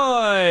 Bobby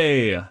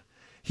Boy.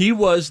 He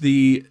was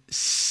the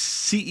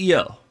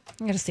CEO.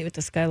 I got to see what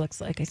this guy looks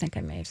like. I think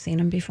I may have seen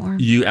him before.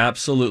 You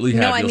absolutely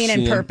have. No, I You'll mean see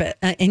him.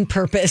 in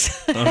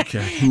purpose.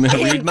 Okay.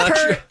 Read much?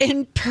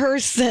 In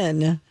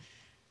person.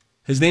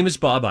 His name is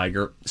Bob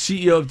Iger,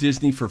 CEO of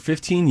Disney for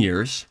 15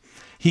 years.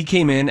 He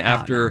came in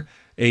after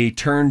a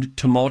turned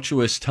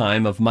tumultuous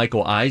time of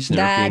Michael Eisner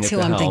That's being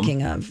who at the I'm helm,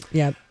 thinking of.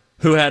 Yep.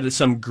 who had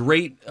some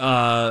great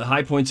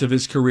high points of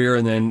his career,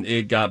 and then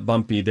it got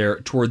bumpy there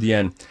toward the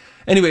end.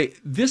 Anyway,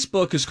 this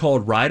book is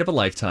called Ride of a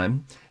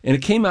Lifetime, and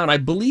it came out, I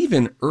believe,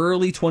 in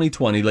early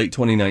 2020, late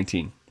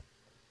 2019.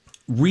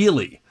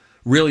 Really,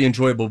 really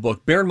enjoyable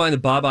book. Bear in mind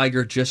that Bob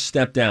Iger just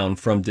stepped down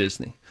from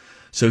Disney.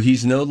 So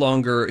he's no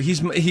longer,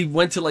 he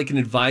went to like an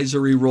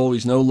advisory role.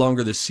 He's no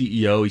longer the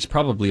CEO. He's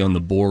probably on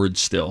the board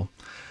still.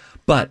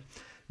 But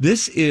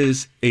this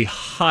is a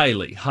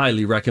highly,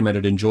 highly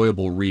recommended,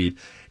 enjoyable read.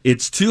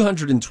 It's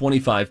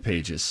 225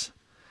 pages.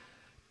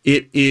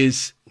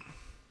 It's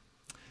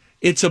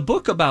a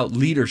book about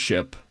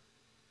leadership,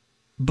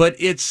 but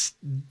it's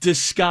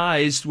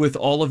disguised with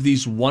all of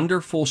these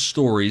wonderful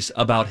stories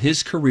about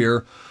his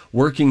career,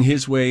 working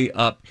his way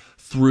up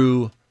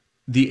through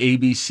the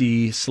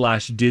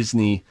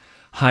ABC/Disney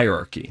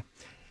hierarchy.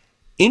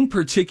 In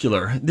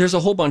particular, there's a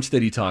whole bunch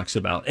that he talks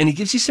about, and he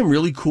gives you some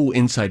really cool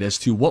insight as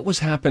to what was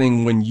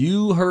happening when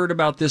you heard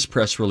about this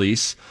press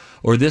release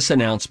or this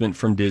announcement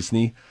from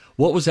Disney,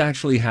 what was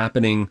actually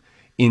happening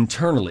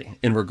internally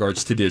in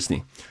regards to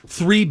Disney.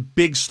 3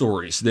 big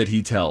stories that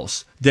he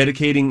tells,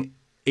 dedicating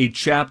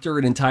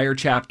an entire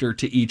chapter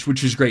to each,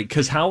 which is great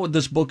because how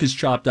this book is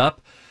chopped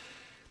up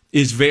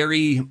is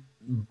very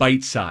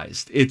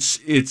bite-sized. It's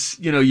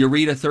you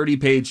read a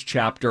 30-page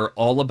chapter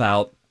all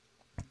about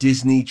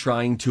Disney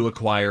trying to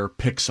acquire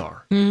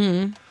Pixar,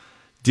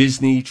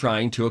 Disney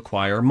trying to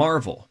acquire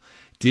Marvel,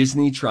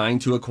 Disney trying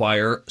to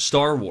acquire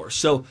Star Wars.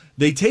 So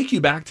they take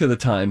you back to the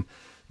time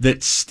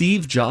that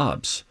Steve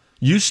Jobs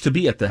used to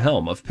be at the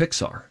helm of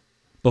Pixar.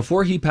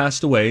 Before he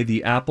passed away,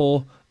 the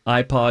Apple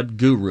iPod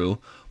guru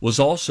was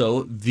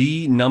also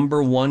the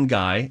 #1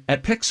 guy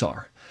at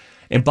Pixar.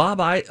 And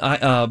Bob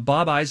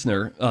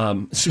Eisner,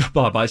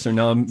 Bob Eisner,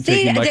 now I'm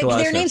thinking Michael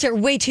Eisner. Their names are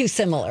way too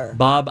similar.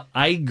 Bob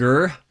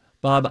Iger,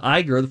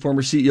 the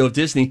former CEO of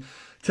Disney,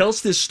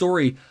 tells this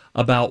story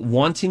about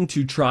wanting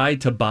to try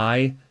to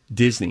buy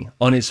Disney.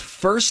 On his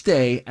first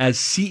day as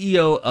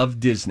CEO of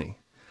Disney,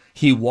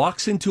 he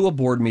walks into a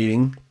board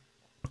meeting,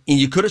 and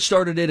you could have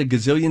started it a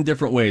gazillion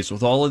different ways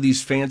with all of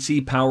these fancy,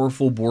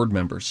 powerful board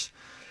members.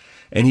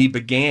 And he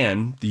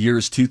began, the year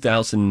is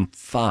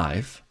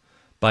 2005,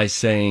 by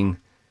saying,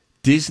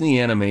 Disney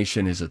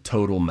animation is a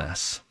total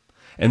mess.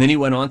 And then he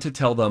went on to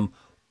tell them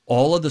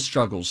all of the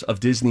struggles of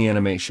Disney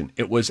animation.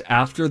 It was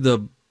after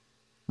the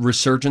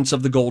resurgence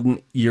of the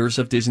golden years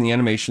of Disney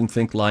animation.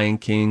 Think Lion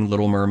King,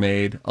 Little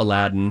Mermaid,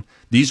 Aladdin.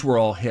 These were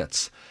all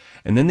hits.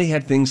 And then they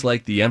had things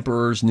like The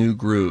Emperor's New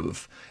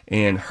Groove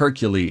and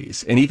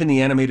Hercules, and even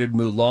the animated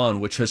Mulan,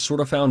 which has sort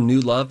of found new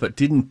love but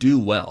didn't do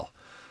well.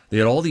 They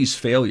had all these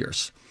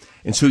failures.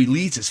 And so he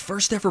leads his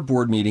first ever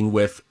board meeting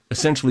with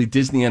essentially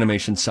Disney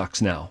animation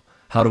sucks now.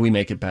 How do we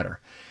make it better?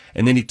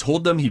 And then he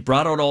told them, he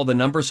brought out all the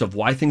numbers of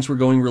why things were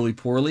going really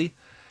poorly.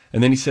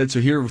 And then he said, so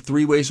here are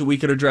 3 ways that we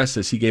could address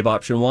this. He gave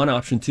option 1,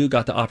 option 2,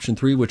 got to option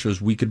 3, which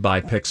was we could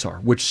buy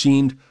Pixar, which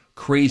seemed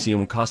crazy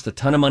and would cost a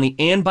ton of money.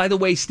 And by the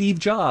way, Steve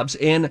Jobs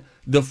and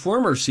the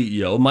former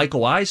CEO,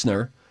 Michael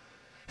Eisner,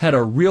 had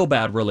a real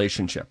bad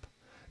relationship.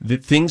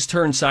 Things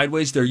turned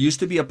sideways. There used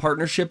to be a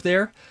partnership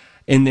there,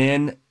 and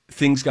then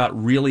things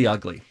got really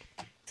ugly.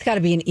 It's got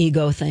to be an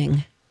ego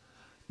thing.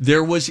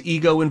 There was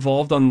ego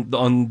involved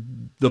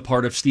on the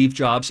part of Steve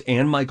Jobs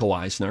and Michael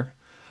Eisner.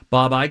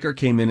 Bob Iger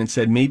came in and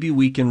said, maybe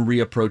we can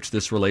reapproach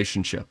this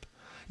relationship.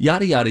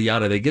 Yada, yada,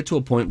 yada. They get to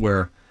a point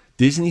where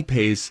Disney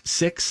pays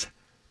 $6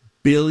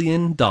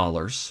 billion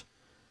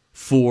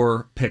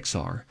for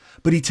Pixar.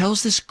 But he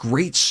tells this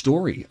great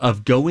story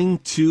of going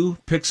to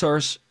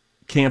Pixar's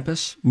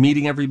campus,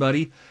 meeting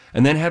everybody,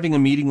 and then having a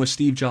meeting with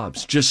Steve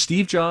Jobs. Just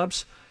Steve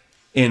Jobs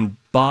and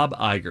Bob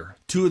Iger,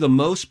 2 of the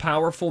most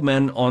powerful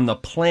men on the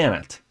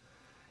planet,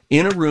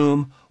 in a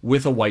room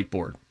with a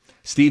whiteboard.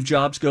 Steve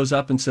Jobs goes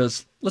up and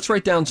says, let's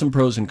write down some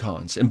pros and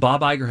cons. And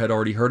Bob Iger had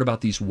already heard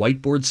about these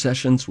whiteboard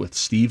sessions with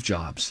Steve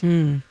Jobs.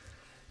 And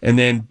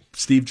then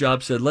Steve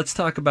Jobs said, let's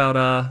talk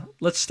about,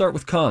 let's start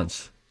with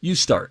cons. You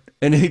start.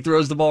 And he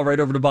throws the ball right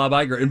over to Bob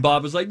Iger. And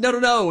Bob was like,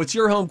 no, it's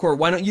your home court.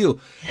 Why don't you?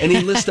 And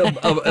he lists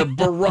a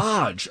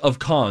barrage of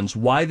cons,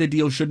 why the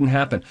deal shouldn't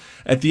happen.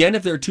 At the end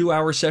of their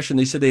 2-hour session,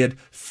 they said they had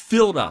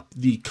filled up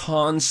the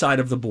con side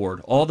of the board,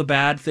 all the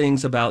bad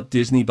things about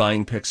Disney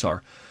buying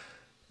Pixar.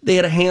 They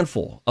had a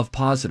handful of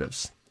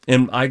positives.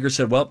 And Iger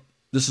said, well,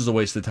 this is a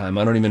waste of time.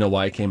 I don't even know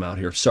why I came out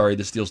here. Sorry,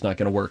 this deal's not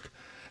going to work.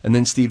 And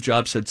then Steve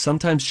Jobs said,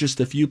 sometimes just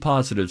a few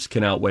positives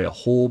can outweigh a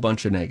whole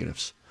bunch of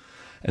negatives.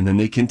 And then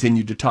they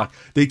continued to talk.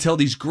 They tell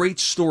these great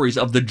stories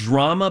of the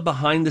drama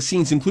behind the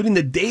scenes, including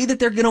the day that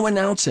they're going to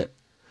announce it.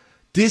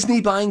 Disney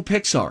buying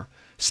Pixar.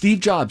 Steve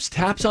Jobs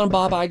taps on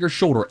Bob Iger's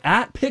shoulder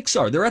at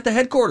Pixar. They're at the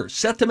headquarters,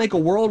 set to make a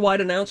worldwide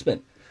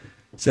announcement.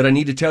 Said, I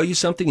need to tell you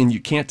something, and you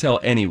can't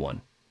tell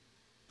anyone.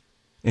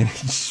 And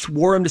he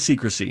swore him to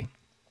secrecy.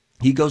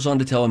 He goes on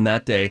to tell him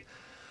that day,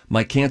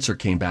 my cancer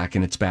came back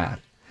and it's bad.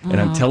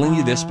 And I'm telling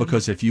you this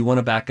because if you want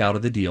to back out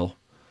of the deal,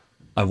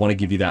 I want to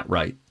give you that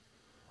right.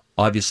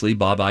 Obviously,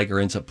 Bob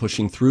Iger ends up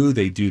pushing through.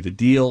 They do the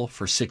deal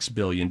for $6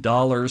 billion.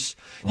 Wow.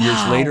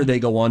 Years later, they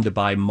go on to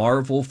buy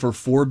Marvel for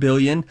 $4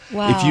 billion.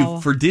 Wow.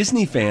 For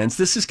Disney fans,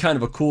 this is kind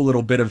of a cool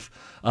little bit of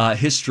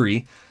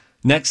history.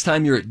 Next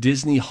time you're at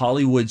Disney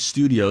Hollywood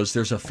Studios,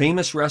 there's a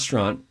famous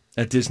restaurant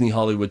at Disney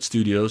Hollywood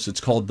Studios.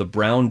 It's called the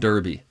Brown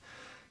Derby.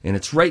 And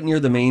it's right near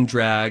the main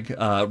drag,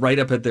 right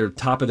up at their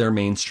top of their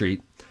main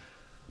street.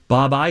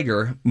 Bob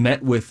Iger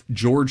met with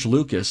George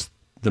Lucas,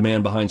 the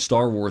man behind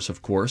Star Wars,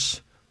 of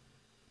course.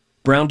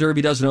 Brown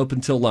Derby doesn't open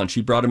till lunch.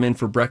 He brought him in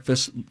for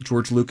breakfast.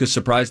 George Lucas,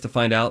 surprised to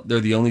find out they're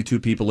the only 2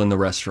 people in the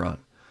restaurant.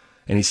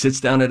 And he sits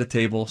down at a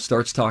table,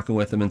 starts talking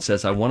with him, and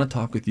says, I want to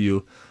talk with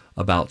you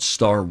about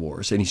Star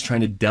Wars. And he's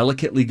trying to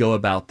delicately go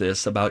about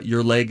this, about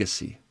your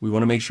legacy. We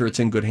want to make sure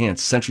it's in good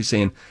hands. Essentially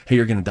saying, hey,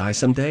 you're going to die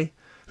someday?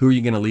 Who are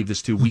you going to leave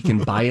this to? We can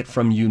buy it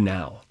from you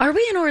now. Are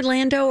we in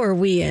Orlando or are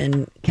we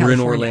in California? We're in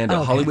Orlando.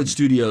 Okay. Hollywood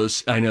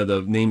Studios. I know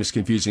the name is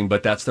confusing,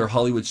 but that's their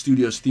Hollywood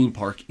Studios theme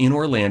park in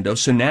Orlando.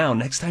 So now,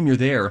 next time you're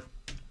there,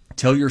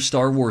 tell your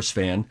Star Wars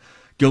fan,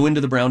 go into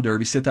the Brown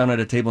Derby, sit down at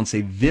a table and say,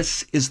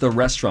 this is the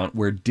restaurant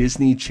where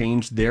Disney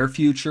changed their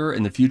future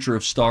and the future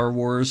of Star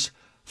Wars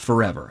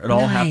forever. It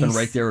all happened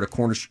right there at a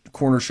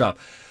corner shop.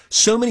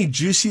 So many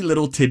juicy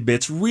little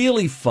tidbits,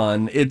 really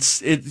fun.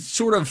 It's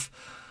sort of,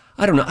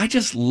 I don't know, I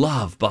just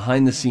love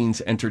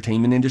behind-the-scenes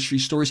entertainment industry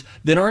stories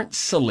that aren't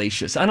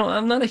salacious.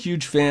 I'm not a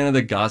huge fan of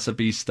the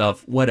gossipy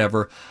stuff,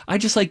 whatever. I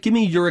just like, give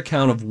me your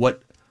account of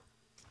what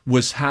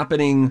was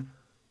happening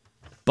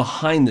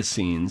behind the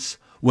scenes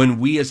when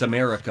we as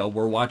America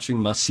were watching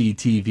must-see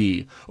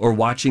TV or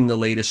watching the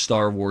latest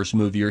Star Wars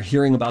movie or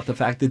hearing about the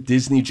fact that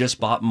Disney just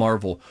bought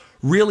Marvel.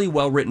 Really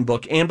well-written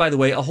book. And by the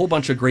way, a whole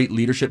bunch of great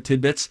leadership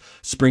tidbits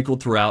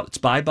sprinkled throughout. It's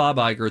by Bob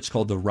Iger. It's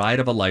called The Ride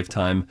of a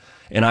Lifetime.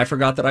 And I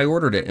forgot that I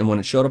ordered it. And when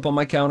it showed up on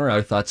my counter,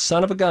 I thought,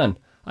 son of a gun,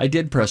 I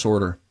did press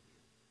order.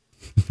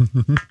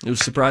 It was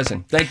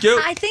surprising. Thank you.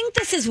 I think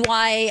this is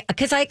why,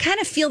 because I kind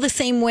of feel the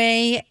same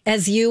way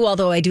as you,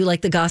 although I do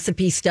like the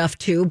gossipy stuff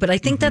too. But I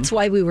think that's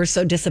why we were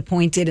so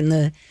disappointed in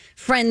the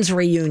Friends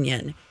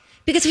reunion.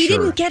 Because we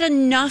didn't get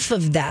enough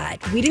of that.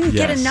 We didn't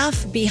get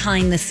enough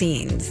behind the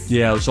scenes.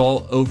 Yeah, it was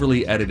all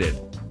overly edited.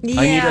 Yeah.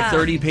 I need a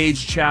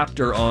 30-page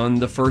chapter on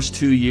the first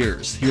 2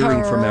 years,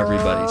 hearing from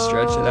everybody.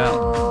 Stretch it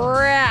out.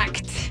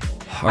 Correct.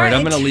 All right,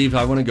 I'm going to leave.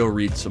 I want to go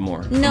read some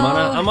more. No,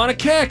 I'm on a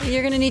kick.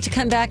 You're going to need to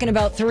come back in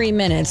about 3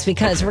 minutes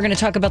because we're going to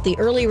talk about the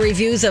early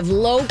reviews of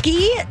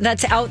Loki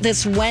that's out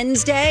this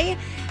Wednesday.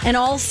 And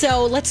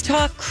also, let's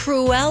talk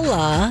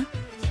Cruella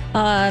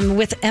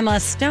with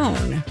Emma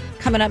Stone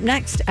coming up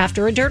next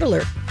after a Dirt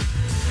Alert.